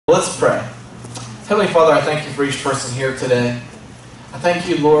Let's pray. Heavenly Father, I thank you for each person here today. I thank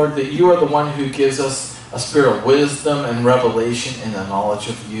you, Lord, that you are the one who gives us a spirit of wisdom and revelation and the knowledge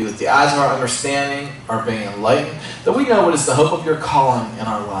of you, that the eyes of our understanding are being enlightened, that we know what is the hope of your calling in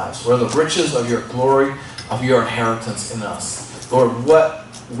our lives, what are the riches of your glory, of your inheritance in us. Lord, what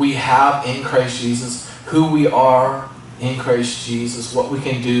we have in Christ Jesus, who we are in Christ Jesus, what we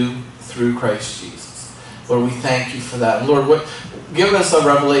can do through Christ Jesus. Lord, we thank you for that. Lord, give us a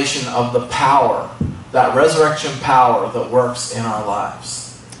revelation of the power, that resurrection power that works in our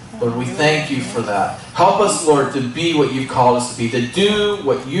lives. Lord, we thank you for that. Help us, Lord, to be what you've called us to be, to do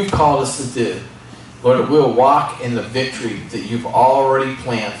what you've called us to do. Lord, we'll walk in the victory that you've already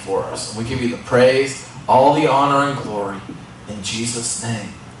planned for us. And we give you the praise, all the honor and glory. In Jesus'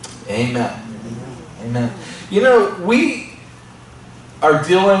 name, amen. Amen. You know, we are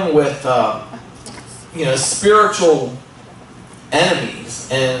dealing with, spiritual enemies,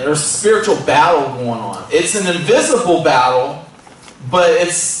 and there's a spiritual battle going on. It's an invisible battle, but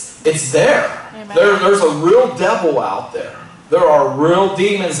it's there. There's a real devil out there. There are real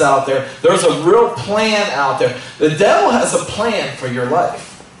demons out there. There's a real plan out there. The devil has a plan for your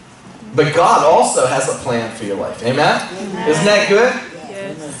life, but God also has a plan for your life. Amen? Amen. Isn't that good?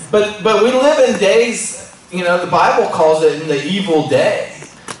 Yes. But we live in days, the Bible calls it in the evil day.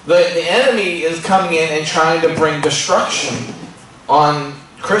 The enemy is coming in and trying to bring destruction on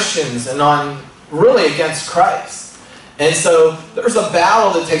Christians and on really against Christ. And so there's a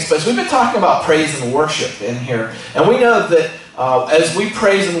battle that takes place. We've been talking about praise and worship in here. And we know that as we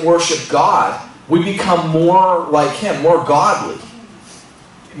praise and worship God, we become more like Him, more godly.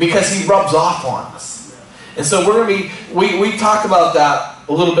 Because He rubs off on us. And so we're going to be, we talked about that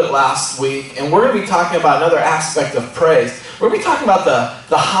a little bit last week. And we're going to be talking about another aspect of praise. We're going to be talking about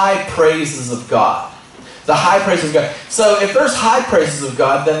the high praises of God. The high praises of God. So if there's high praises of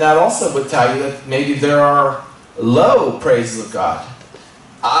God, then that also would tell you that maybe there are low praises of God.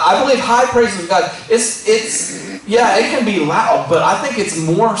 I believe high praises of God, it can be loud, but I think it's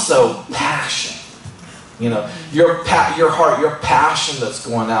more so passion. Your heart, your passion that's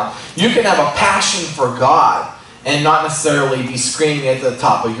going out. You can have a passion for God and not necessarily be screaming at the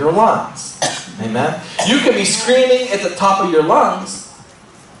top of your lungs. Amen? You can be screaming at the top of your lungs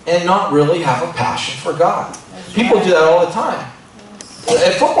and not really have a passion for God. People do that all the time.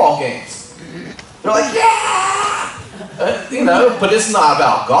 At football games. They're like, yeah! But it's not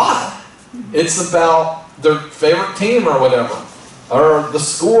about God. It's about their favorite team or whatever. Or the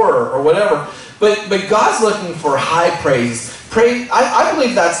score or whatever. But God's looking for high praise. I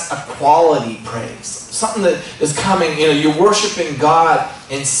believe that's a quality praise. Something that is coming, you're worshiping God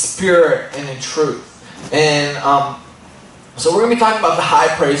in spirit and in truth. And so we're going to be talking about the high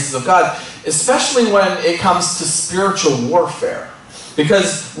praises of God, especially when it comes to spiritual warfare.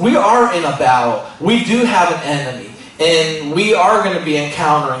 Because we are in a battle. We do have an enemy. And we are going to be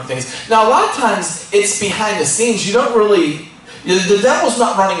encountering things. Now, a lot of times, it's behind the scenes. You don't really... The devil's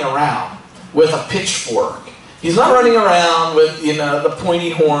not running around with a pitchfork. He's not running around with, the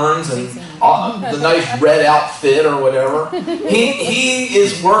pointy horns and the nice red outfit or whatever. He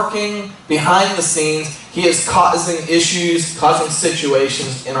is working behind the scenes. He is causing issues, causing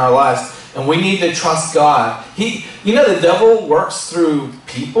situations in our lives. And we need to trust God. The devil works through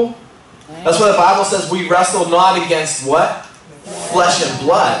people. That's why the Bible says we wrestle not against what? Flesh and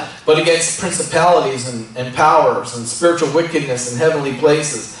blood, but against principalities and powers and spiritual wickedness in heavenly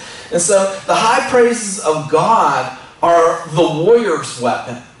places. And so the high praises of God are the warrior's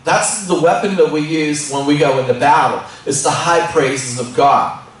weapon. That's the weapon that we use when we go into battle. It's the high praises of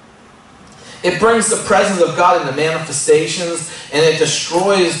God. It brings the presence of God in the manifestations, and it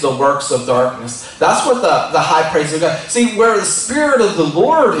destroys the works of darkness. That's what the high praises of God. See, where the Spirit of the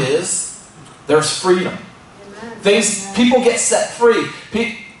Lord is, there's freedom. People get set free.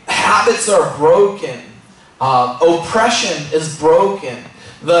 Habits are broken. Oppression is broken.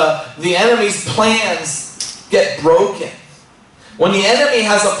 The enemy's plans get broken. When the enemy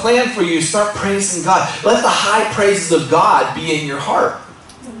has a plan for you, start praising God. Let the high praises of God be in your heart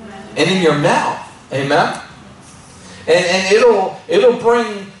and in your mouth. Amen? And it'll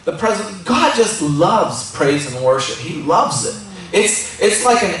bring the presence. God just loves praise and worship. He loves it. It's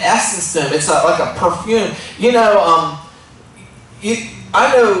like an essence to Him. It's like a perfume.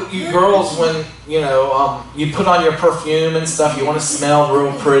 I know you girls, when you put on your perfume and stuff, you want to smell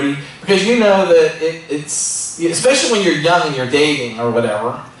real pretty, because you know that it's especially when you're young and you're dating or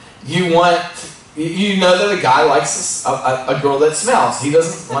whatever, you know that a guy likes a girl that smells. He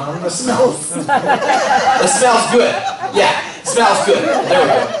doesn't want them to smell. It smells good. Yeah, it smells good. There we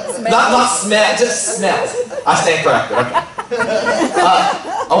go. Not smell, just smells. I stand corrected. Okay.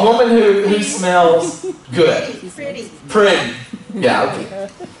 A woman who smells good. Pretty. Pretty. Yeah, okay.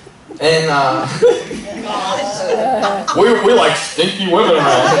 And we like stinky women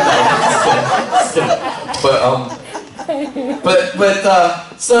around here. Just kidding.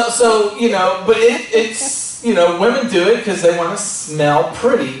 But so you know, but it's you know, women do it because they want to smell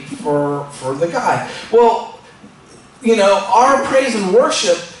pretty for the guy. Well, you know, our praise and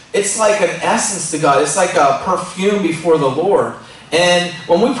worship, it's like an essence to God. It's like a perfume before the Lord. And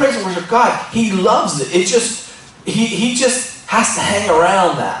when we praise and worship God, He loves it. It just He just has to hang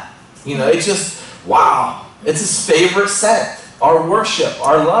around that. You know, it's just, wow. It's His favorite scent. Our worship,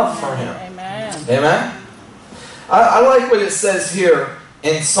 our love for Him. Amen. Amen? I like what it says here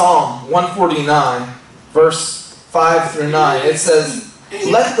in Psalm 149, verse 5 through 9. It says,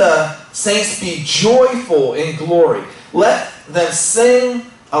 let the saints be joyful in glory. Let them sing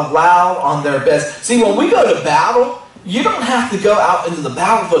aloud on their beds. See, when we go to battle, you don't have to go out into the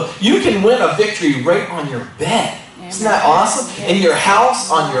battlefield. You can win a victory right on your bed. Isn't that awesome? In your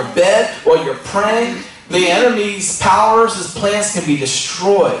house, on your bed, while you're praying, the enemy's powers, his plans can be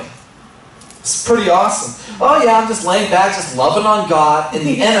destroyed. It's pretty awesome. Oh yeah, I'm just laying back, just loving on God, and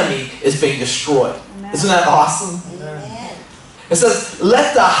the enemy is being destroyed. Isn't that awesome? It says,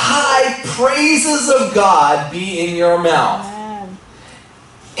 let the high praises of God be in your mouth,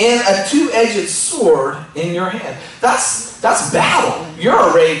 and a two-edged sword in your hand. That's battle.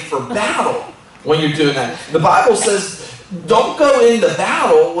 You're arrayed for battle when you're doing that. The Bible says, don't go into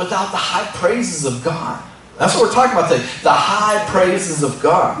battle without the high praises of God. That's what we're talking about today. The high praises of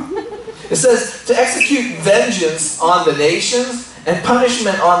God. It says, to execute vengeance on the nations and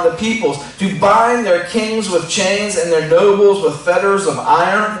punishment on the peoples, to bind their kings with chains and their nobles with fetters of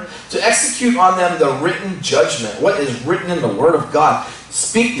iron, to execute on them the written judgment. What is written in the Word of God?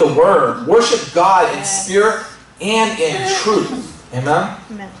 Speak the Word. Worship God in spirit and in truth. Amen?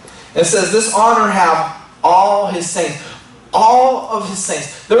 Amen. It says, this honor have all His saints. All of His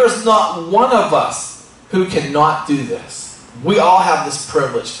saints. There is not one of us who cannot do this. We all have this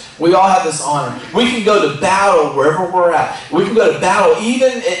privilege. We all have this honor. We can go to battle wherever we're at. We can go to battle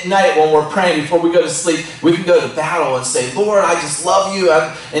even at night when we're praying before we go to sleep. We can go to battle and say, Lord, I just love you.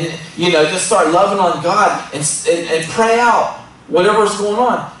 And you know, just start loving on God and pray out whatever's going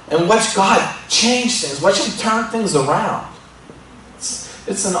on. And watch God change things. Watch Him turn things around.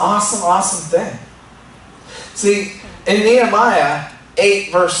 It's an awesome, awesome thing. See, in Nehemiah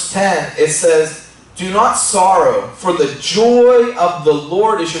 8 verse 10, it says, do not sorrow, for the joy of the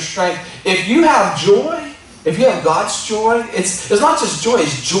Lord is your strength. If you have joy, if you have God's joy, it's not just joy,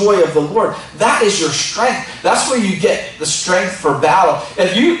 it's joy of the Lord. That is your strength. That's where you get the strength for battle.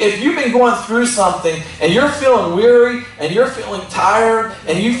 If you've been going through something and you're feeling weary and you're feeling tired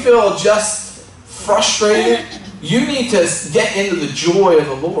and you feel just frustrated, you need to get into the joy of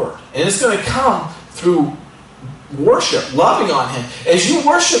the Lord. And it's going to come through worship, loving on Him. As you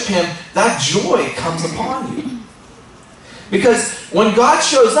worship Him, that joy comes upon you. Because when God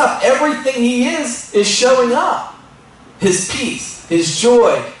shows up, everything He is showing up. His peace, His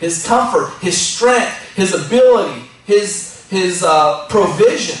joy, His comfort, His strength, His ability, His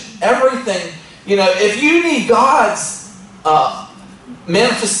provision, everything. You know, if you need God's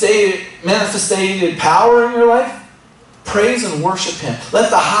manifested power in your life, praise and worship Him.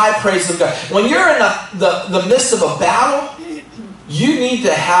 Let the high praise of God. When you're in the midst of a battle, you need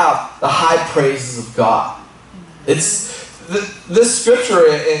to have the high praises of God. It's this scripture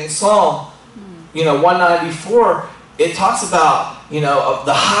in Psalm, 194. It talks about, of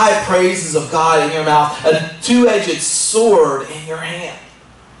the high praises of God in your mouth, a two-edged sword in your hand.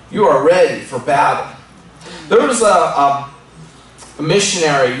 You are ready for battle. There was a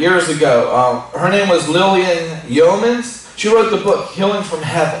missionary years ago. Her name was Lillian Yeomans. She wrote the book Healing from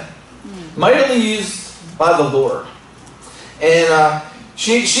Heaven, mightily used by the Lord. And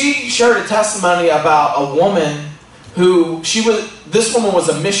she shared a testimony about a woman who this woman was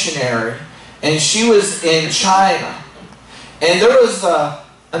a missionary, and she was in China, and there was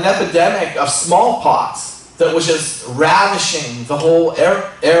an epidemic of smallpox that was just ravishing the whole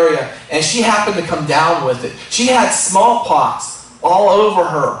area, and she happened to come down with it. She had smallpox all over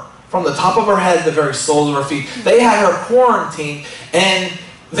her, from the top of her head to the very soles of her feet. They had her quarantined, and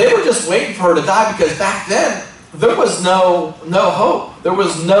they were just waiting for her to die, because back then there was no hope. There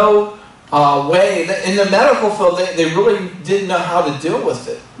was no way. In the medical field, they really didn't know how to deal with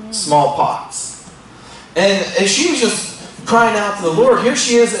it, smallpox. And she was just crying out to the Lord. Here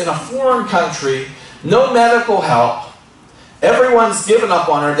she is in a foreign country, no medical help. Everyone's given up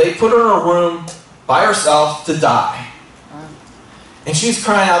on her. They put her in a room by herself to die. And she's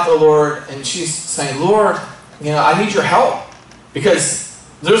crying out to the Lord, and she's saying, Lord, I need your help, because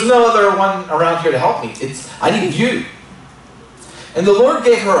There's no other one around here to help me. I need you. And the Lord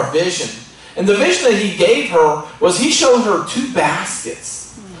gave her a vision. And the vision that He gave her was He showed her 2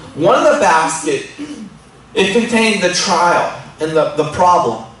 baskets. One of the basket, it contained the trial and the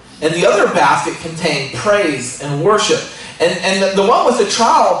problem. And the other basket contained praise and worship. And the one with the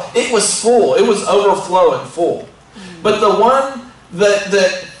trial, it was full. It was overflowing full. But the one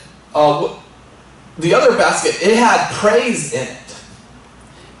the other basket, it had praise in it.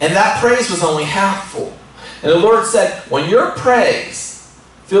 And that praise was only half full. And the Lord said, when your praise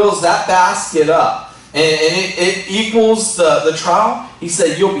fills that basket up and it equals the trial, He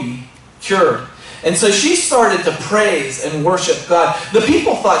said, you'll be cured. And so she started to praise and worship God. The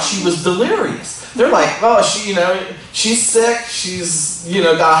people thought she was delirious. They're like, oh, she's sick. She's,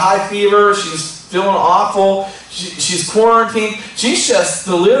 got a high fever. She's feeling awful. She's quarantined. She's just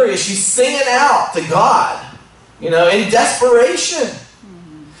delirious. She's singing out to God, in desperation.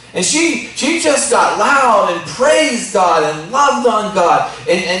 And she just got loud and praised God and loved on God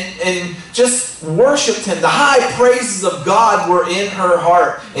and just worshipped Him. The high praises of God were in her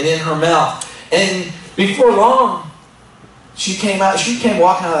heart and in her mouth. And before long, she came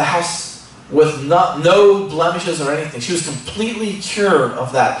walking out of the house with no blemishes or anything. She was completely cured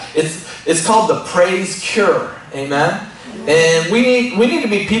of that. It's called the praise cure. Amen? And we need to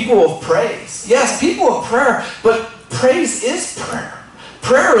be people of praise. Yes, people of prayer, but praise is prayer.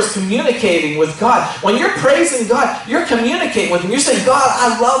 Prayer is communicating with God. When you're praising God, you're communicating with Him. You're saying, God,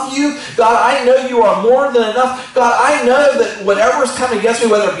 I love you. God, I know you are more than enough. God, I know that whatever's coming against me,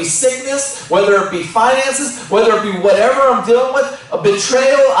 whether it be sickness, whether it be finances, whether it be whatever I'm dealing with, a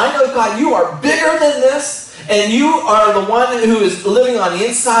betrayal, I know, God, you are bigger than this. And you are the one who is living on the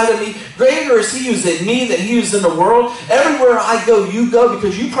inside of me. Greater is He who's in me than He who's in the world. Everywhere I go, you go,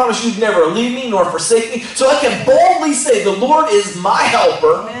 because you promised you'd never leave me nor forsake me. So I can boldly say, the Lord is my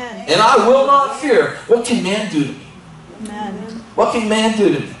helper, Amen. And I will not fear. What can man do to me? Amen. What can man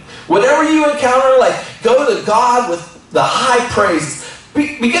do to me? Whatever you encounter, go to God with the high praises.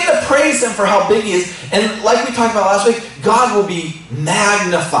 Begin to praise Him for how big He is. And like we talked about last week, God will be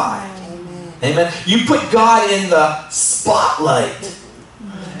magnified. Amen. You put God in the spotlight.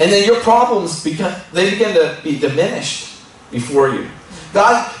 And then your problems begin to be diminished before you.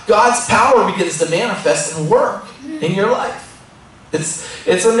 God's power begins to manifest and work in your life.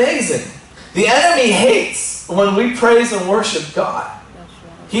 It's amazing. The enemy hates when we praise and worship God.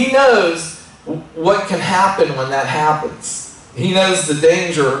 He knows what can happen when that happens. He knows the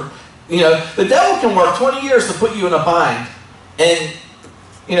danger. The devil can work 20 years to put you in a bind. And,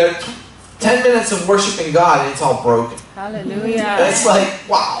 10 minutes of worshiping God and it's all broken. Hallelujah. And it's like,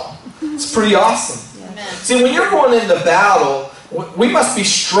 wow. It's pretty awesome. Yes. See, when you're going into battle, we must be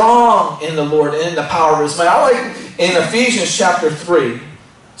strong in the Lord and in the power of His might. I like in Ephesians chapter 3,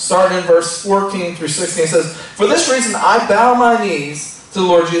 starting in verse 14 through 16, it says, for this reason I bow my knees to the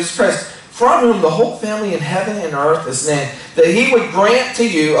Lord Jesus Christ, from whom the whole family in heaven and earth is named, that He would grant to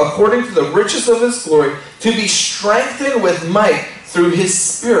you, according to the riches of His glory, to be strengthened with might through His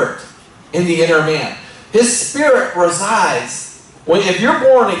Spirit in the inner man. His Spirit resides. If you're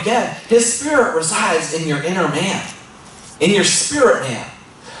born again, His Spirit resides in your inner man. In your spirit man.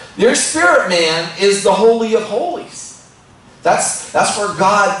 Your spirit man is the Holy of Holies. That's where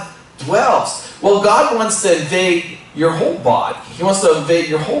God dwells. Well, God wants to invade your whole body. He wants to invade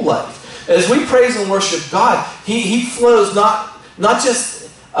your whole life. As we praise and worship God, He flows not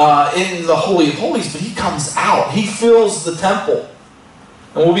just in the Holy of Holies, but He comes out. He fills the temple.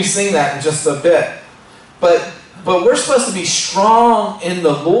 And we'll be seeing that in just a bit. But we're supposed to be strong in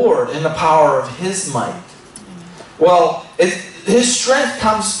the Lord, in the power of His might. Well, His strength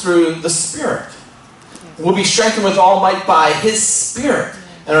comes through the Spirit. We'll be strengthened with all might by His Spirit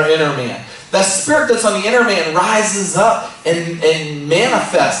in our inner man. That Spirit that's on the inner man rises up and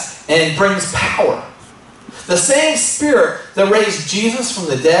manifests and brings power. The same Spirit that raised Jesus from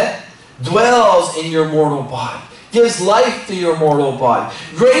the dead dwells in your mortal body. Gives life to your mortal body.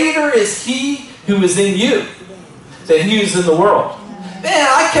 Greater is He who is in you than he who's in the world. Man,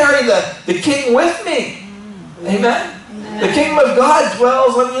 I carry the King with me. Amen? The kingdom of God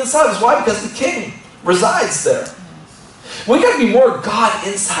dwells on the inside. That's why? Because the King resides there. We got to be more God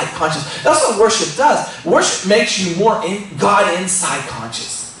inside conscious. That's what worship does. Worship makes you more God inside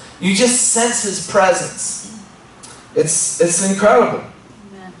conscious. You just sense His presence. It's incredible.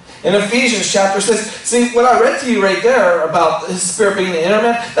 In Ephesians chapter 6, see what I read to you right there about His Spirit being the inner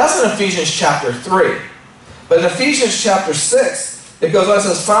man, that's in Ephesians chapter 3. But in Ephesians chapter 6, it goes on and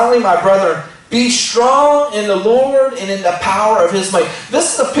says, finally, my brethren, Be strong in the Lord and in the power of His might.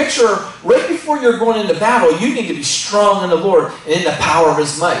 This is a picture right before you're going into battle. You need to be strong in the Lord and in the power of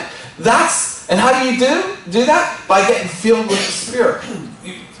His might. And how do you do that? By getting filled with the Spirit.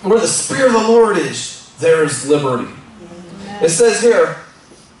 Where the Spirit of the Lord is, there is liberty. It says here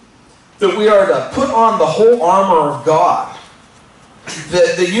that we are to put on the whole armor of God,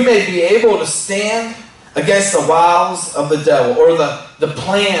 that you may be able to stand against the wiles of the devil, or the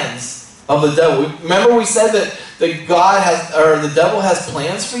plans of the devil. Remember we said that the devil has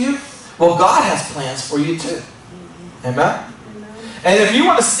plans for you? Well, God has plans for you too. Amen? And if you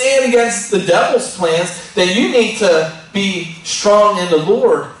want to stand against the devil's plans, then you need to be strong in the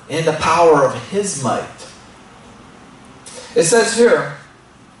Lord and the power of His might. It says here,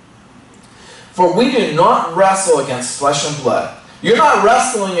 for we do not wrestle against flesh and blood. You're not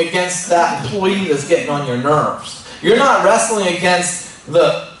wrestling against that employee that's getting on your nerves. You're not wrestling against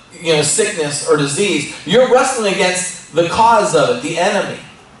the sickness or disease. You're wrestling against the cause of it, the enemy.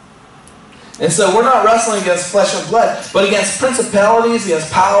 And so we're not wrestling against flesh and blood, but against principalities,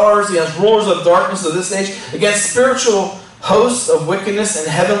 against powers, against rulers of darkness of this age, against spiritual hosts of wickedness in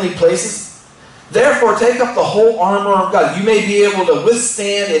heavenly places. Therefore, take up the whole armor of God. You may be able to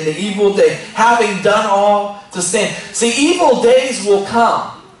withstand in the evil day, having done all to stand. See, evil days will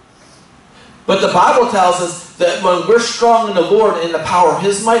come. But the Bible tells us that when we're strong in the Lord and in the power of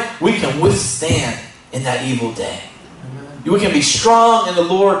His might, we can withstand in that evil day. We can be strong in the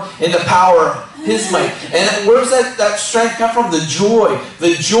Lord in the power of His might. And where does that strength come from? The joy.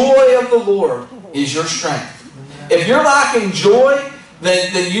 The joy of the Lord is your strength. If you're lacking joy,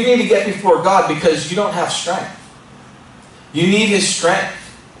 then you need to get before God, because you don't have strength. You need His strength.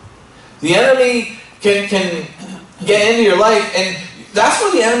 The enemy can get into your life, and that's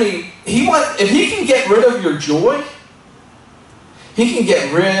what the enemy, if he can get rid of your joy, he can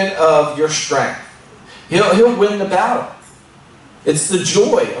get rid of your strength. He'll win the battle. It's the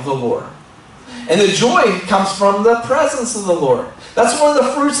joy of the Lord. And the joy comes from the presence of the Lord. That's one of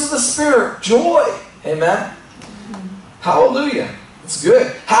the fruits of the Spirit. Joy. Amen. Hallelujah. It's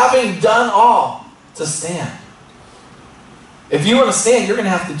good. Having done all to stand. If you want to stand, you're going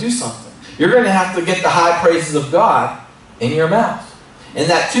to have to do something. You're going to have to get the high praises of God in your mouth. And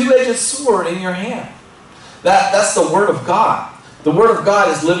that two-edged sword in your hand. That's the Word of God. The Word of God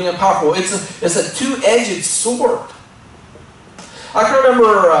is living and powerful. It's a two-edged sword. I can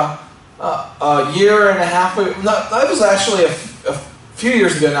remember a year and a half ago, that was actually a few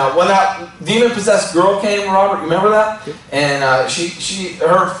years ago now, when that demon-possessed girl came, Robert, you remember that? And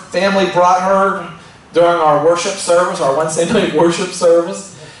her family brought her during our worship service, our Wednesday night worship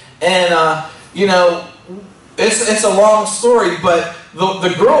service. And, it's a long story, but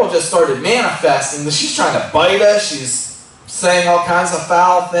the girl just started manifesting. She's trying to bite us. She's saying all kinds of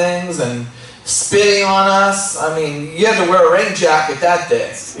foul things and spitting on us. I mean, you had to wear a rain jacket that day.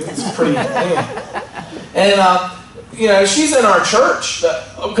 It was pretty... And, she's in our church.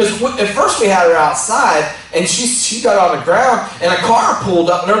 Because at first we had her outside, and she got on the ground, and a car pulled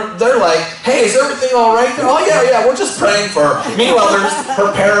up, and they're like, hey, is everything all right there? Oh, yeah, we're just praying for her. Meanwhile, there's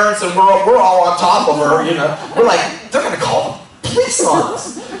her parents, and we're all on top of her, We're like, they're going to call the police on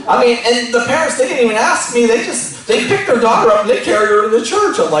us. I mean, and the parents, they didn't even ask me. They picked their daughter up, and they carried her to the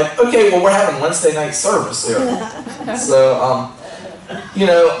church. I'm like, okay, well, we're having Wednesday night service here. So,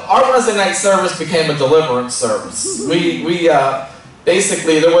 our Wednesday night service became a deliverance service. We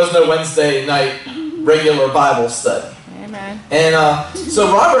basically, there was no Wednesday night regular Bible study. Amen. And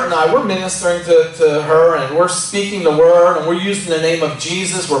so Robert and I, we're ministering to her, and we're speaking the Word, and we're using the name of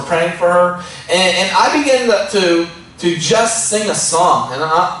Jesus. We're praying for her. And I began to just sing a song. And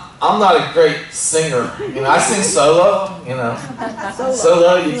I'm not a great singer. I sing solo,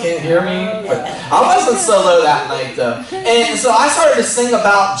 Solo, you can't hear me. But I wasn't solo that night, though. And so I started to sing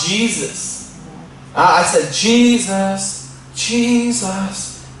about Jesus. I said, Jesus,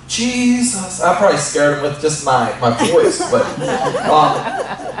 Jesus, Jesus. I probably scared him with just my voice. But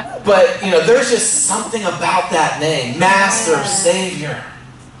there's just something about that name. Master, Savior.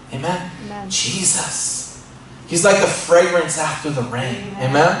 Amen? Jesus. He's like the fragrance after the rain.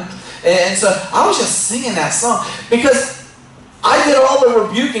 Amen? And so I was just singing that song because I did all the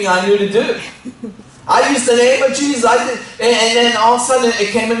rebuking I knew to do. I used the name of Jesus. And then all of a sudden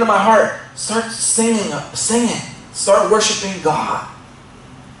it came into my heart. Start singing. Start worshiping God.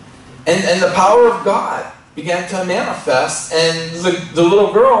 And the power of God began to manifest. And the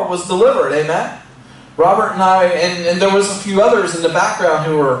little girl was delivered. Amen? Robert and I, and there was a few others in the background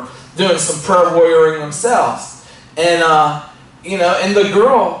who were doing some prayer warrioring themselves. And, and the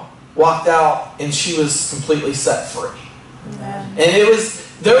girl walked out and she was completely set free. Amen. And it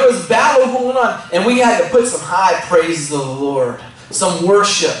was There was battle going on, and we had to put some high praises of the Lord, some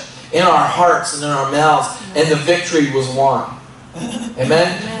worship in our hearts and in our mouths, and the victory was won.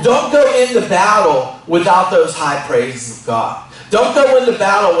 Amen? Don't go into battle without those high praises of God. Don't go into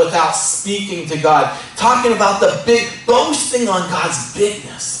battle without speaking to God, talking about the big, boasting on God's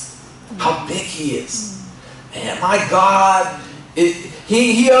bigness, how big He is. Man, my God,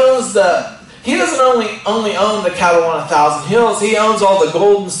 He owns the... He doesn't only own the cattle on 1,000 hills. He owns all the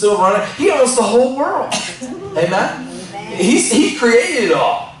gold and silver on it. He owns the whole world. Amen? He created it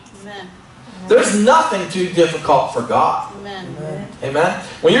all. Amen. There's nothing too difficult for God. Amen. Amen?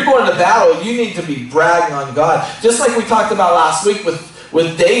 When you're going to battle, you need to be bragging on God. Just like we talked about last week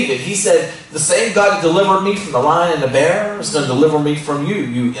with David. He said, the same God who delivered me from the lion and the bear is going to deliver me from you,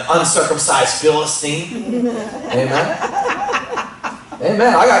 you uncircumcised Philistine. Amen?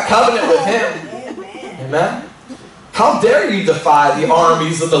 Amen. I got covenant with Him. Amen. How dare you defy the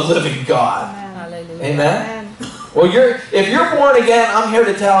armies of the living God? Amen. Well, if you're born again, I'm here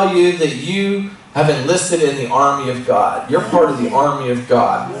to tell you that you have enlisted in the army of God. You're part of the army of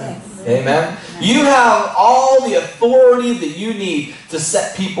God. Amen. You have all the authority that you need to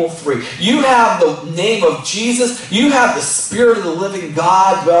set people free. You have the name of Jesus. You have the Spirit of the living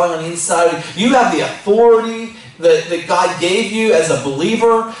God dwelling on the inside of you. You have the authority that God gave you as a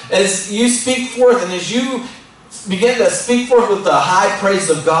believer. As you speak forth and as you begin to speak forth with the high praise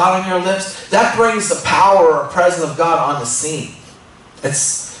of God on your lips, that brings the power or presence of God on the scene.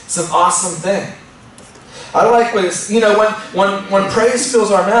 It's an awesome thing. I like what it's, when praise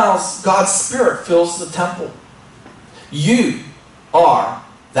fills our mouths, God's Spirit fills the temple. You are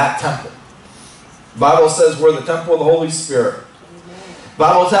that temple. The Bible says we're the temple of the Holy Spirit. The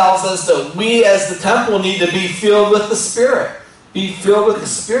Bible tells us that we as the temple need to be filled with the Spirit. Be filled with the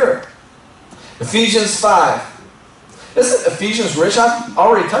Spirit. Ephesians 5. Isn't Ephesians rich? I've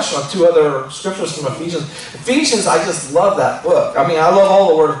already touched on 2 other scriptures from Ephesians. Ephesians, I just love that book. I mean, I love all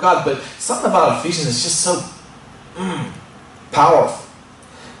the Word of God, but something about Ephesians is just so powerful.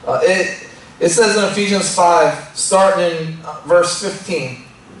 It says in Ephesians 5, starting in verse 15,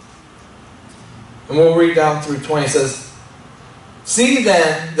 and we'll read down through 20, it says, "See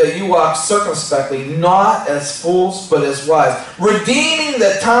then that you walk circumspectly, not as fools, but as wise, redeeming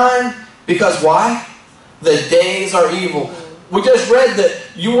the time, because why? The days are evil." We just read that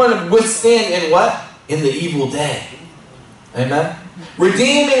you want to withstand in what? In the evil day. Amen?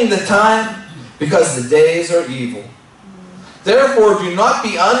 Redeeming the time, because the days are evil. Therefore, do not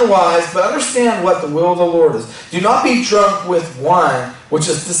be unwise, but understand what the will of the Lord is. Do not be drunk with wine, which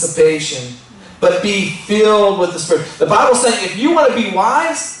is dissipation, but be filled with the Spirit. The Bible is saying if you want to be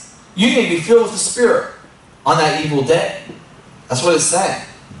wise, you need to be filled with the Spirit on that evil day. That's what it's saying.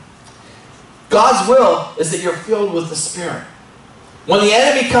 God's will is that you're filled with the Spirit. When the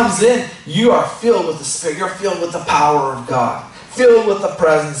enemy comes in, you are filled with the Spirit. You're filled with the power of God. Filled with the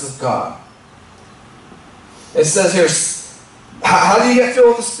presence of God. It says here, how do you get filled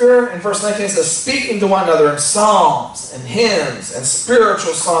with the Spirit? In verse 19 it says, speaking to one another in psalms and hymns and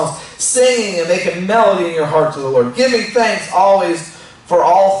spiritual songs, singing and making melody in your heart to the Lord, giving thanks always for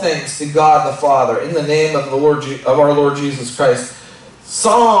all things to God the Father, in the name of our Lord Jesus Christ.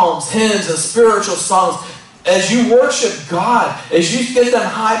 Psalms, hymns, and spiritual songs. As you worship God, as you get them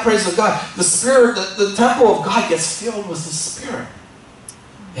high praise of God, the Spirit, the temple of God gets filled with the Spirit.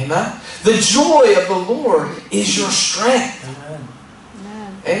 Amen? The joy of the Lord is your strength.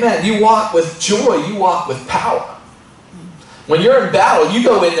 Amen. Amen. You walk with joy. You walk with power. When you're in battle, you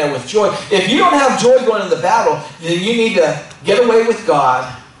go in there with joy. If you don't have joy going into the battle, then you need to get away with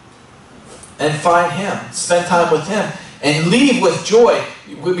God and find Him. Spend time with Him. And leave with joy,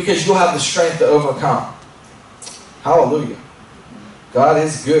 because you'll have the strength to overcome. Hallelujah. God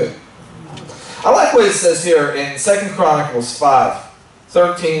is good. I like what it says here in 2 Chronicles 5,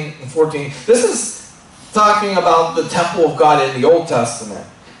 13 and 14. This is talking about the temple of God in the Old Testament.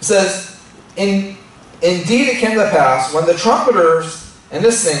 It says, Indeed it came to pass, when the trumpeters and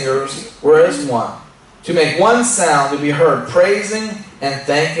the singers were as one, to make one sound to be heard, praising and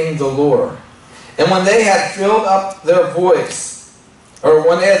thanking the Lord. And when they had filled up their voice, or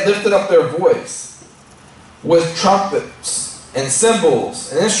when they had lifted up their voice, with trumpets and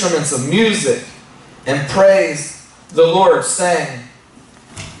cymbals and instruments of music, and praised the Lord, saying,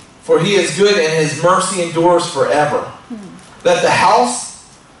 for He is good and His mercy endures forever. That the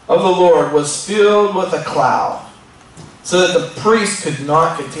house of the Lord was filled with a cloud, so that the priest could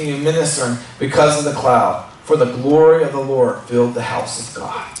not continue ministering because of the cloud. For the glory of the Lord filled the house of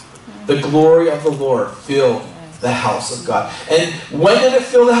God. The glory of the Lord filled the house of God. And when did it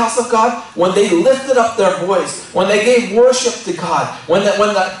fill the house of God? When they lifted up their voice, when they gave worship to God,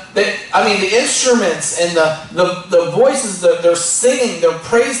 the instruments and the voices, they're singing, they're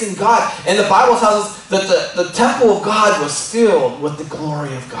praising God. And the Bible tells us that the temple of God was filled with the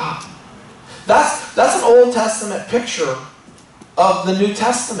glory of God. That's an Old Testament picture of the New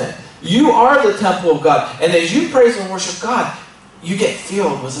Testament. You are the temple of God. And as you praise and worship God, you get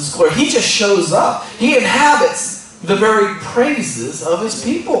filled with His glory. He just shows up. He inhabits the very praises of His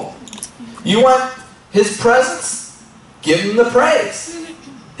people. You want His presence? Give Him the praise.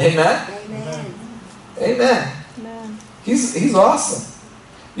 Amen? Amen. Amen. Amen. He's awesome.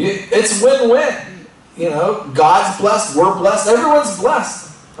 It's win-win. You know, God's blessed, we're blessed, everyone's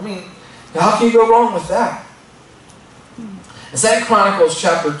blessed. I mean, how can you go wrong with that? In 2 Chronicles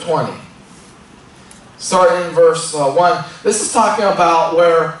chapter 20, starting in verse 1, this is talking about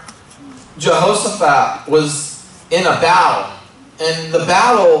where Jehoshaphat was in a battle. And the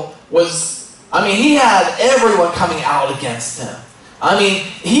battle was, he had everyone coming out against him.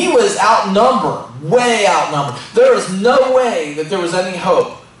 He was outnumbered, way outnumbered. There was no way that there was any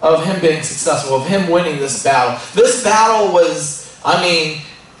hope of him being successful, of him winning this battle. This battle was,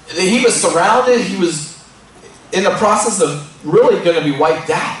 he was surrounded. He was in the process of really going to be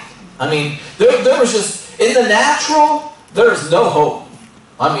wiped out. There was just, in the natural, there's no hope.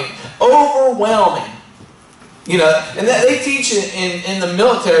 Overwhelming. And they teach in the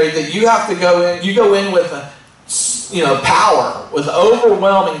military that you have to go in with power, with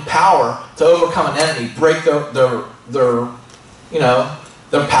overwhelming power to overcome an enemy, break their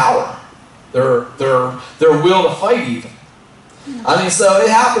power, their will to fight even. So it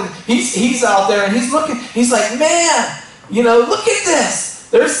happened. He's out there and he's looking. He's like, man, look at this.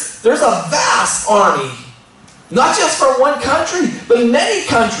 There's a vast army, not just from one country, but many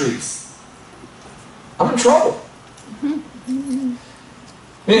countries. I'm in trouble.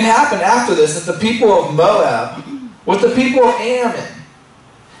 It happened after this that the people of Moab, with the people of Ammon,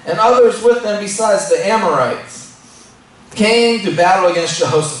 and others with them besides the Amorites, came to battle against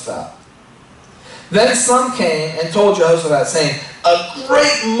Jehoshaphat. Then some came and told Jehoshaphat, saying, a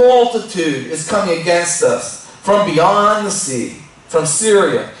great multitude is coming against us from beyond the sea, from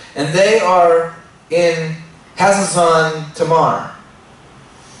Syria, and they are in Hazazon Tamar,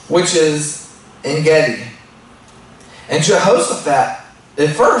 which is En Gedi. And Jehoshaphat,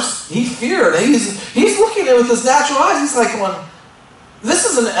 at first, he feared. He's looking at it with his natural eyes. He's like, well, this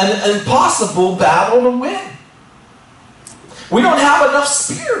is an impossible battle to win. We don't have enough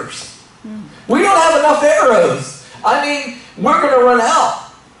spears. We don't have enough arrows. We're going to run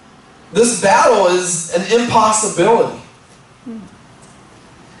out. This battle is an impossibility.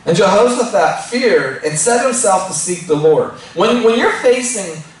 And Jehoshaphat feared and set himself to seek the Lord. When you're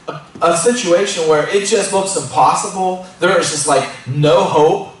facing a situation where it just looks impossible, there is just like no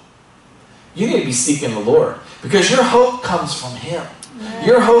hope, you need to be seeking the Lord. Because your hope comes from Him. Yes.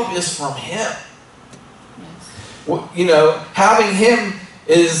 Your hope is from Him. Yes. Having Him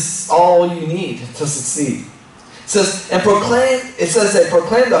is all you need to succeed. It says they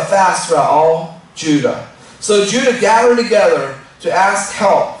proclaimed a fast throughout all Judah. So Judah gathered together to ask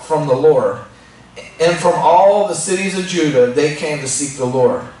help from the Lord. And from all the cities of Judah, they came to seek the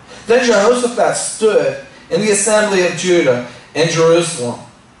Lord. Then Jehoshaphat stood in the assembly of Judah and Jerusalem,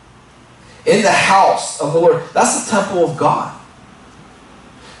 in the house of the Lord. That's the temple of God.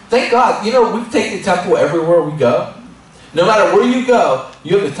 Thank God. We take the temple everywhere we go. No matter where you go,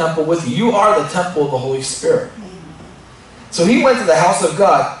 you have the temple with you. You are the temple of the Holy Spirit. So he went to the house of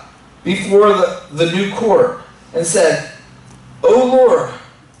God before the new court and said, O Lord,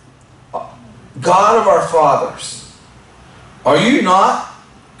 God of our fathers, are you not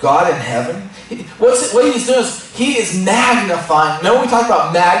God in heaven? What he's doing is he is magnifying. Remember we talked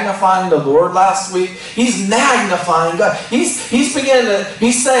about magnifying the Lord last week? He's magnifying God. He's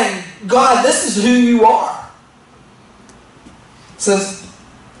saying, God, this is who you are. It says,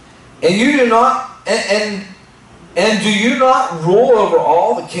 and you do not, and do you not rule over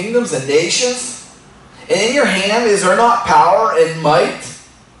all the kingdoms and nations? And in your hand is there not power and might,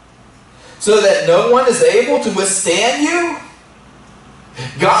 so that no one is able to withstand you?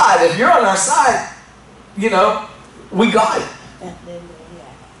 God, if you're on our side, we got it.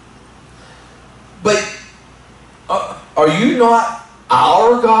 But are you not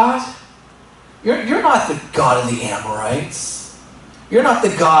our God? You're not the God of the Amorites. You're not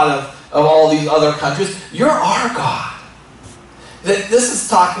the God of all these other countries. You're our God. This is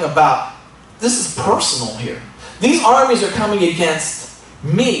talking about, this is personal here. These armies are coming against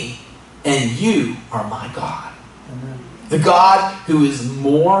me, and you are my God. Amen. The God who is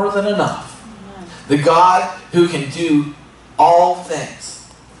more than enough. Amen. The God who can do all things.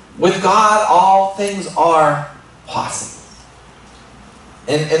 With God, all things are possible.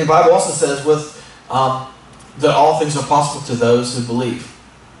 And the Bible also says that all things are possible to those who believe.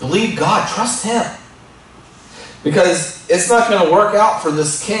 Believe God. Trust Him. Because it's not going to work out for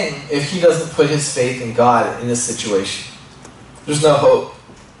this king if he doesn't put his faith in God in this situation. There's no hope.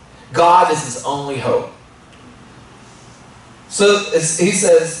 God is his only hope. So he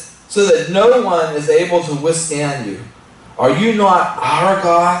says, so that no one is able to withstand you. Are you not our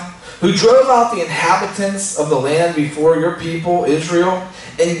God, who drove out the inhabitants of the land before your people, Israel,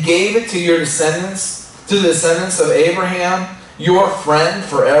 and gave it to your descendants, to the descendants of Abraham, your friend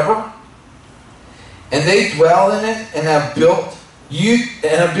forever? And they dwell in it and have built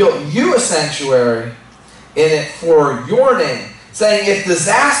you a sanctuary in it for your name, saying, if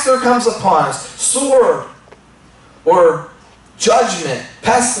disaster comes upon us, sword or judgment,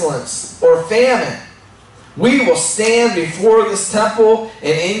 pestilence or famine, we will stand before this temple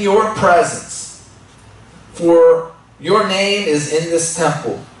and in your presence, for your name is in this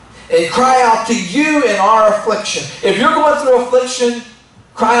temple, and cry out to you in our affliction. If you're going through affliction,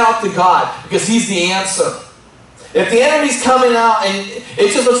 cry out to God, because He's the answer. If the enemy's coming out and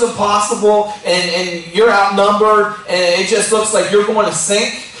it just looks impossible and you're outnumbered and it just looks like you're going to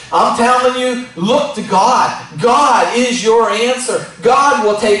sink, I'm telling you, look to God. God is your answer. God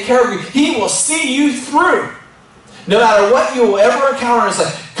will take care of you. He will see you through. No matter what you will ever encounter, it's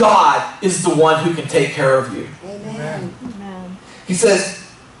like God is the one who can take care of you. Amen. Amen. He says,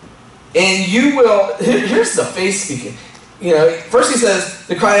 and you will, here's the faith speaking. You know, first he says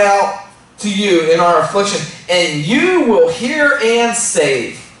to cry out to you in our affliction, and you will hear and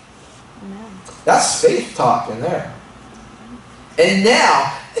save. Amen. That's faith talk in there. And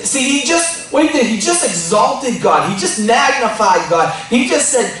now, see, he just exalted God. He just magnified God. He just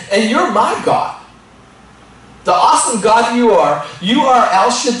said, and you're my God. The awesome God you are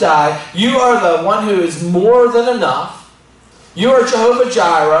El Shaddai. You are the one who is more than enough. You are Jehovah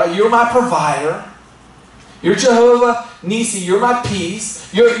Jireh. You're my provider. You're Jehovah Nisi. You're my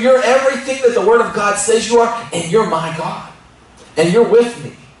peace. You're everything that the Word of God says you are, and you're my God. And you're with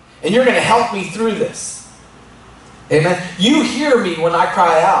me. And you're going to help me through this. Amen. You hear me when I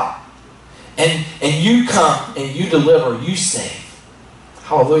cry out. And you come and you deliver. You save.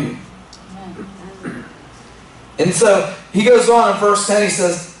 Hallelujah. Amen. And so he goes on in verse 10. He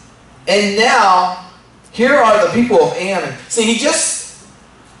says, and now here are the people of Ammon. See, he just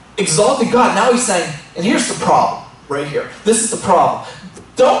exalted God. Now he's saying, and here's the problem right here. This is the problem.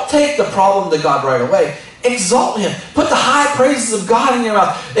 Don't take the problem to God right away. Exalt Him. Put the high praises of God in your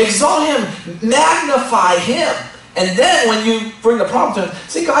mouth. Exalt Him. Magnify Him. And then when you bring the problem to Him,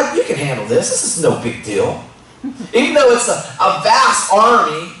 say, God, you can handle this. This is no big deal. Even though it's a vast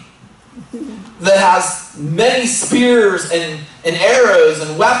army that has many spears and arrows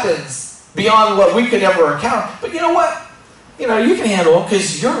and weapons beyond what we could ever encounter. But you know what? You know, you can handle it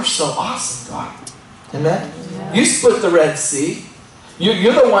because you're so awesome, God. Amen? Yeah. You split the Red Sea.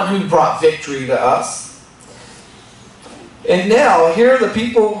 You're the one who brought victory to us. And now, here are the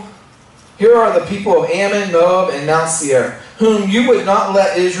people of Ammon, Moab, and Mount Seir, whom you would not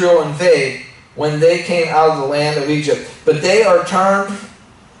let Israel invade when they came out of the land of Egypt. But they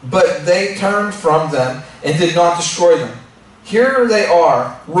turned from them and did not destroy them. Here they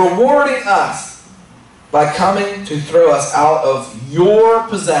are, rewarding us by coming to throw us out of your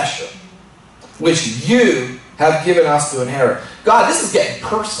possession, which you have given us to inherit. God, this is getting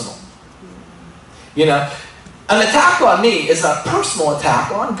personal. You know, an attack on me is a personal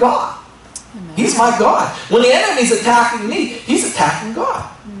attack on God. Amen. He's my God. When the enemy's attacking me, he's attacking God.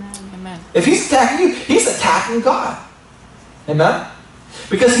 Amen. If he's attacking you, he's attacking God. Amen?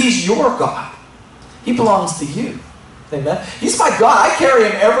 Because He's your God. He belongs to you. Amen? He's my God. I carry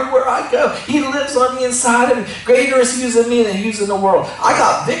Him everywhere I go. He lives on the inside of me. Greater is He who's in me than He who's in the world. I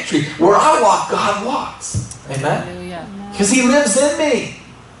got victory. Where I walk, God walks. Amen? Hallelujah. Because He lives in me.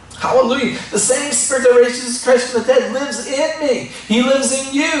 Hallelujah. The same Spirit that raised Jesus Christ from the dead lives in me. He lives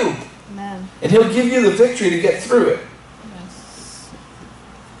in you. Amen. And He'll give you the victory to get through it. Yes.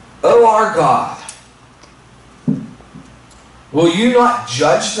 Oh, our God, will you not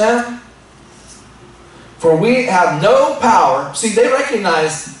judge them? For we have no power. See, they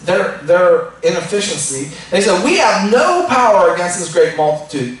recognize their inefficiency. They said, we have no power against this great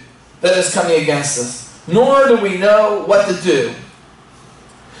multitude that is coming against us, nor do we know what to do.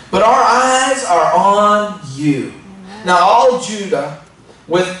 But our eyes are on you. Amen. Now all Judah,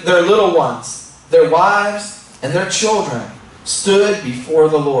 with their little ones, their wives, and their children, stood before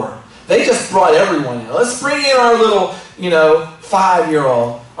the Lord. They just brought everyone in. Let's bring in our little,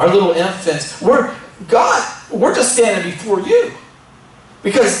 5-year-old, our little infants. we're just standing before you.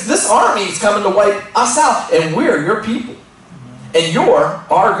 Because this army is coming to wipe us out, and we're your people. And you're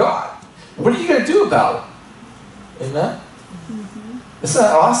our God. What are you going to do about it? Amen? Isn't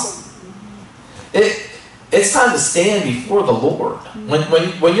that awesome? It's time to stand before the Lord.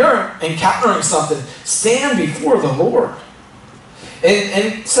 When you're encountering something, stand before the Lord.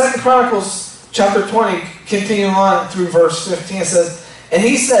 In 2 Chronicles chapter 20, continuing on through verse 15, it says, "And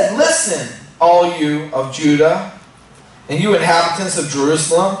he said, listen, all you of Judah, and you inhabitants of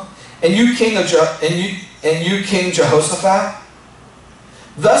Jerusalem, and you King Jehoshaphat,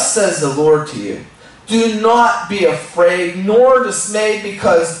 thus says the Lord to you, do not be afraid nor dismayed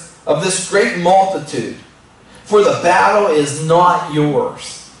because of this great multitude, for the battle is not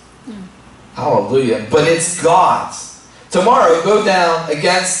yours." Hallelujah. "But it's God's. Tomorrow go down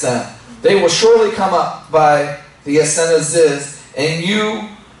against them. They will surely come up by the ascent of Ziz, and you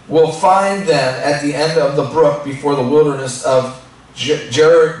will find them at the end of the brook before the wilderness of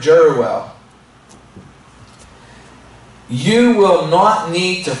Jeruel. You will not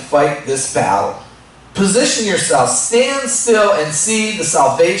need to fight this battle. Position yourself, stand still, and see the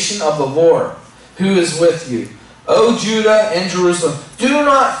salvation of the Lord, who is with you. O Judah and Jerusalem, do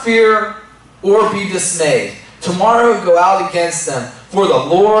not fear or be dismayed. Tomorrow go out against them, for the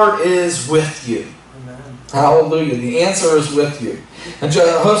Lord is with you." Amen. Hallelujah. The answer is with you. And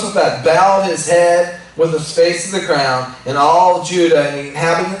Jehoshaphat bowed his head with his face to the ground, and all Judah and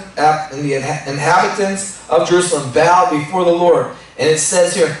the inhabitants of Jerusalem bowed before the Lord. And it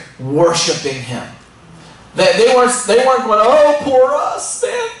says here, worshiping him. They weren't going, "Oh, poor us,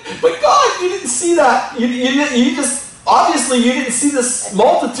 man." But God, you didn't see that. You just, obviously, you didn't see this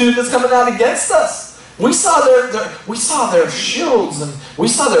multitude that's coming out against us. We saw their shields, and we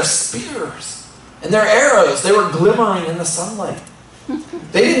saw their spears and their arrows. They were glimmering in the sunlight.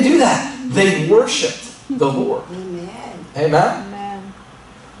 They didn't do that. They worshipped the Lord. Amen. Amen? Amen.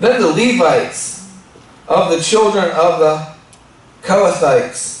 Then the Levites of the children of the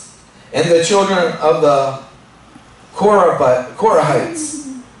Kohathites and the children of the Korahites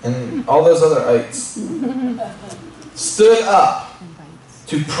and all those other ites stood up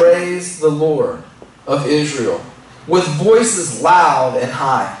to praise the Lord of Israel with voices loud and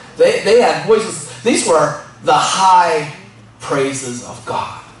high. They had voices. These were the high praises of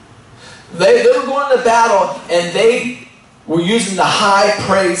God. They were going to battle, and they were using the high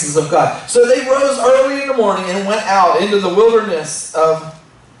praises of God. So they rose early in the morning and went out into the wilderness of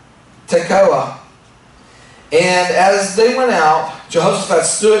Tekoa. And as they went out, Jehoshaphat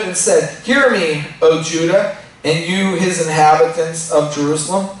stood and said, "Hear me, O Judah, and you his inhabitants of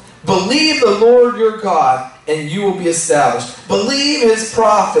Jerusalem. Believe the Lord your God, and you will be established. Believe his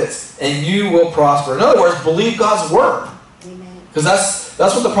prophets, and you will prosper." In other words, believe God's word. Because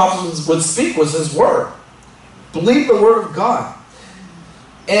that's what the prophets would speak, was his word. Believe the word of God.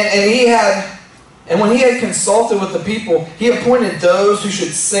 And when he had consulted with the people, he appointed those who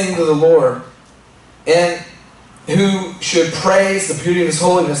should sing to the Lord and who should praise the beauty of his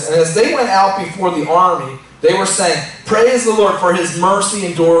holiness. And as they went out before the army, they were saying, "Praise the Lord, for his mercy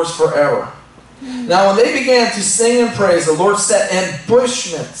endures forever." Now when they began to sing and praise, the Lord set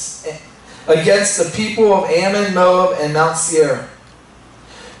ambushments against the people of Ammon, Moab, and Mount Seir,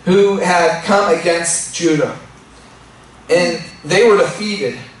 who had come against Judah. And they were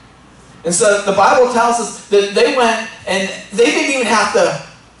defeated. And so the Bible tells us that they went, and they didn't even have to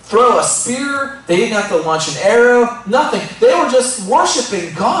throw a spear. They didn't have to launch an arrow. Nothing. They were just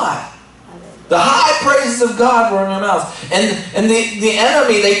worshiping God. The high praises of God were in their mouths. And the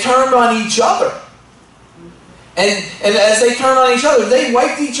enemy, they turned on each other. And as they turned on each other, they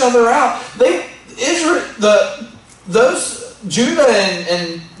wiped each other out. Those Judah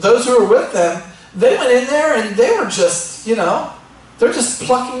and those who were with them, they went in there and they were just, they're just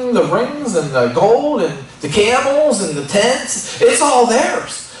plucking the rings and the gold and the camels and the tents. It's all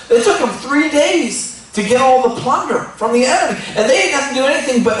theirs. It took them 3 days to get all the plunder from the enemy. And they didn't have to do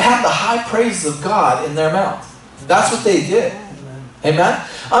anything but have the high praises of God in their mouth. That's what they did. Amen?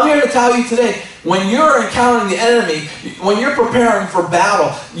 I'm here to tell you today, when you're encountering the enemy, when you're preparing for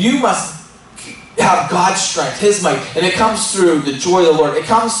battle, you must have God's strength, his might. And it comes through the joy of the Lord. It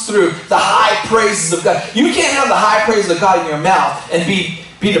comes through the high praises of God. You can't have the high praises of God in your mouth and be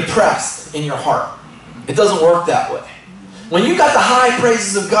depressed in your heart. It doesn't work that way. When you got the high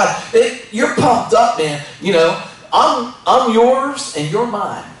praises of God, you're pumped up, man. I'm yours and you're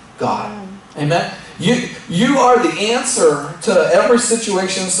mine, God. Amen? You are the answer to every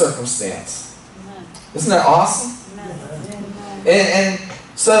situation and circumstance. Isn't that awesome? And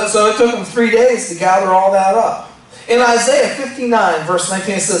so it took them 3 days to gather all that up. In Isaiah 59, verse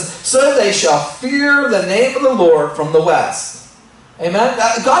 19, it says, so they shall fear the name of the Lord from the west. Amen?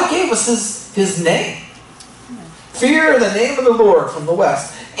 God gave us His name. Fear the name of the Lord from the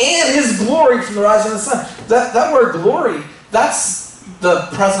west. And His glory from the rising of the sun. That word glory, that's the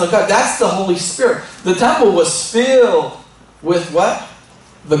presence of God. That's the Holy Spirit. The temple was filled with what?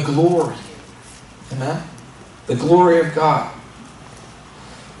 The glory. Amen? The glory of God.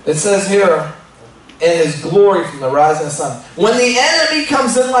 It says here, and His glory from the rising of the sun. When the enemy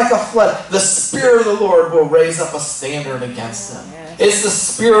comes in like a flood, the Spirit of the Lord will raise up a standard against him. Yes. It's the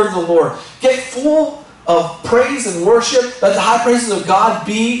Spirit of the Lord. Get full of praise and worship. Let the high praises of God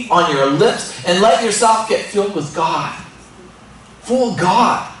be on your lips, and let yourself get filled with God. Full of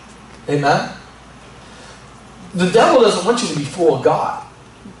God. Amen? The devil doesn't want you to be full of God,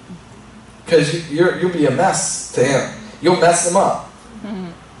 because you'll be a mess to him. You'll mess him up.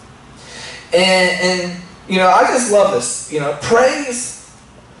 And you know, I just love this. You know,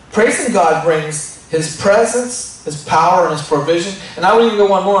 praising God brings His presence, His power, and His provision. And I would even go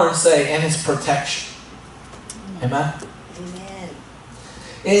one more and say, and His protection. Amen? Amen.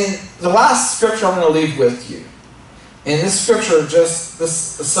 In the last scripture I'm going to leave with you. And this scripture this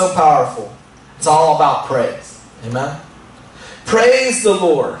is so powerful. It's all about praise. Amen? Praise the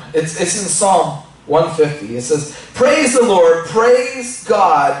Lord. It's in Psalm 150. It says, praise the Lord, praise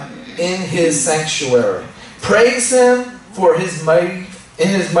God in His sanctuary. Praise Him for His mighty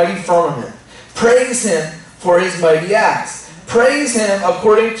firmament. Praise Him for His mighty acts. Praise Him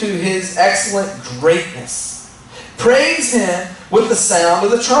according to His excellent greatness. Praise Him with the sound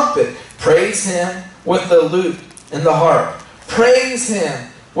of the trumpet. Praise Him with the lute and the harp. Praise Him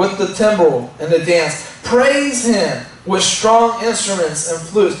with the timbrel and the dance. Praise Him with strong instruments and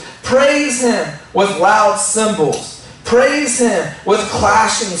flutes. Praise Him with loud cymbals. Praise Him with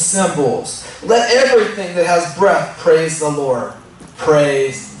clashing cymbals. Let everything that has breath praise the Lord.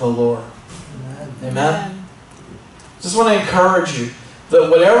 Praise the Lord. Amen. Just want to encourage you that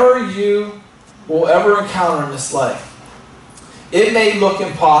whatever you will ever encounter in this life, it may look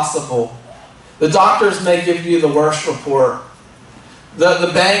impossible. The doctors may give you the worst report.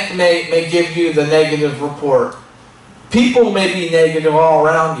 The bank may give you the negative report. People may be negative all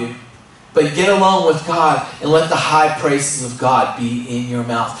around you. But get alone with God and let the high praises of God be in your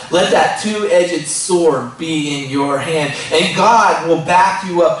mouth. Let that two-edged sword be in your hand. And God will back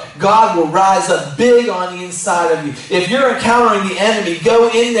you up. God will rise up big on the inside of you. If you're encountering the enemy, go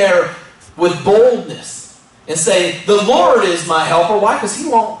in there with boldness and say, the Lord is my helper. Why? Because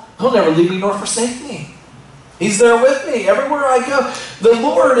He'll never leave me nor forsake me. He's there with me everywhere I go. The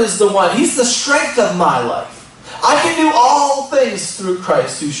Lord is the one. He's the strength of my life. I can do all things through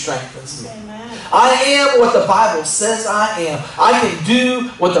Christ who strengthens me. Amen. I am what the Bible says I am. I can do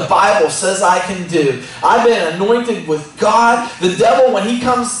what the Bible says I can do. I've been anointed with God. The devil, when he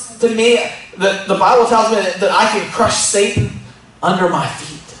comes to me, the Bible tells me that I can crush Satan under my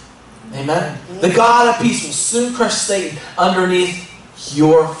feet. Amen? The God of peace will soon crush Satan underneath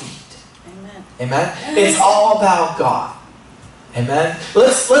your feet. Amen. Amen? It's all about God. Amen?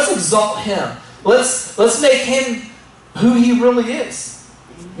 Let's exalt Him. Let's make Him who He really is.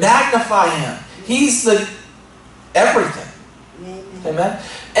 Magnify Him. He's the everything. Amen?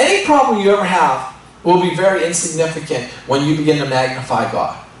 Any problem you ever have will be very insignificant when you begin to magnify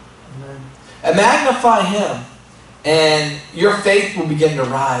God. Amen. And magnify Him, and your faith will begin to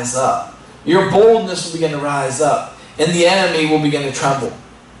rise up. Your boldness will begin to rise up. And the enemy will begin to tremble.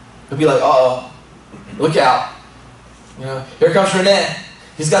 He'll be like, uh-oh, look out. You know, here comes Renee.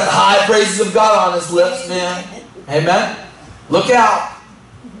 He's got the high praises of God on his lips, man. Amen? Look out.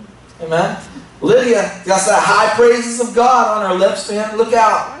 Amen? Lydia got that high praises of God on her lips, man. Look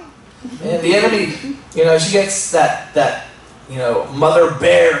out. And the enemy, you know, she gets that you know, mother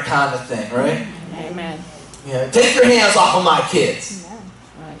bear kind of thing, right? Amen. You know, take your hands off of my kids.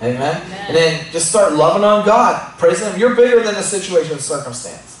 Right. Amen? And then just start loving on God. Praising Him. You're bigger than the situation and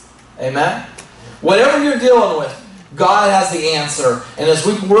circumstance. Amen? Whatever you're dealing with, God has the answer. And as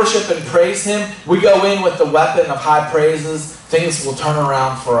we worship and praise Him, we go in with the weapon of high praises. Things will turn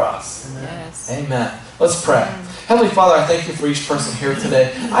around for us. Yes. Amen. Let's pray. Heavenly Father, I thank You for each person here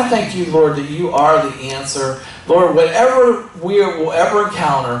today. I thank You, Lord, that You are the answer. Lord, whatever we will ever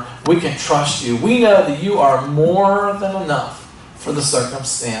encounter, we can trust You. We know that You are more than enough for the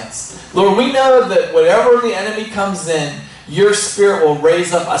circumstance. Lord, we know that whatever the enemy comes in, Your Spirit will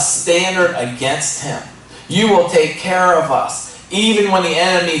raise up a standard against him. You will take care of us. Even when the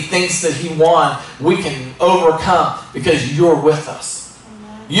enemy thinks that he won, we can overcome because You're with us.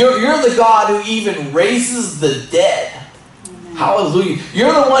 You're the God who even raises the dead. Hallelujah.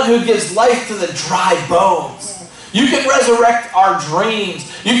 You're the one who gives life to the dry bones. You can resurrect our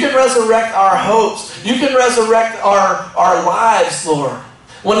dreams. You can resurrect our hopes. You can resurrect our lives, Lord.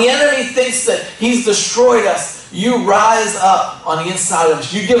 When the enemy thinks that he's destroyed us, you rise up on the inside of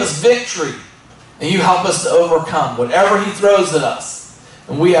us. You give us victory. And you help us to overcome whatever he throws at us.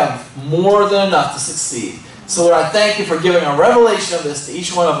 And we have more than enough to succeed. So Lord, I thank you for giving a revelation of this to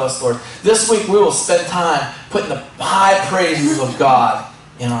each one of us, Lord. This week we will spend time putting the high praises of God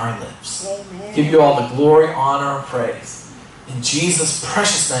in our lips. Amen. Give you all the glory, honor, and praise. In Jesus'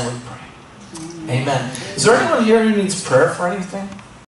 precious name we pray. Amen. Is there anyone here who needs prayer for anything?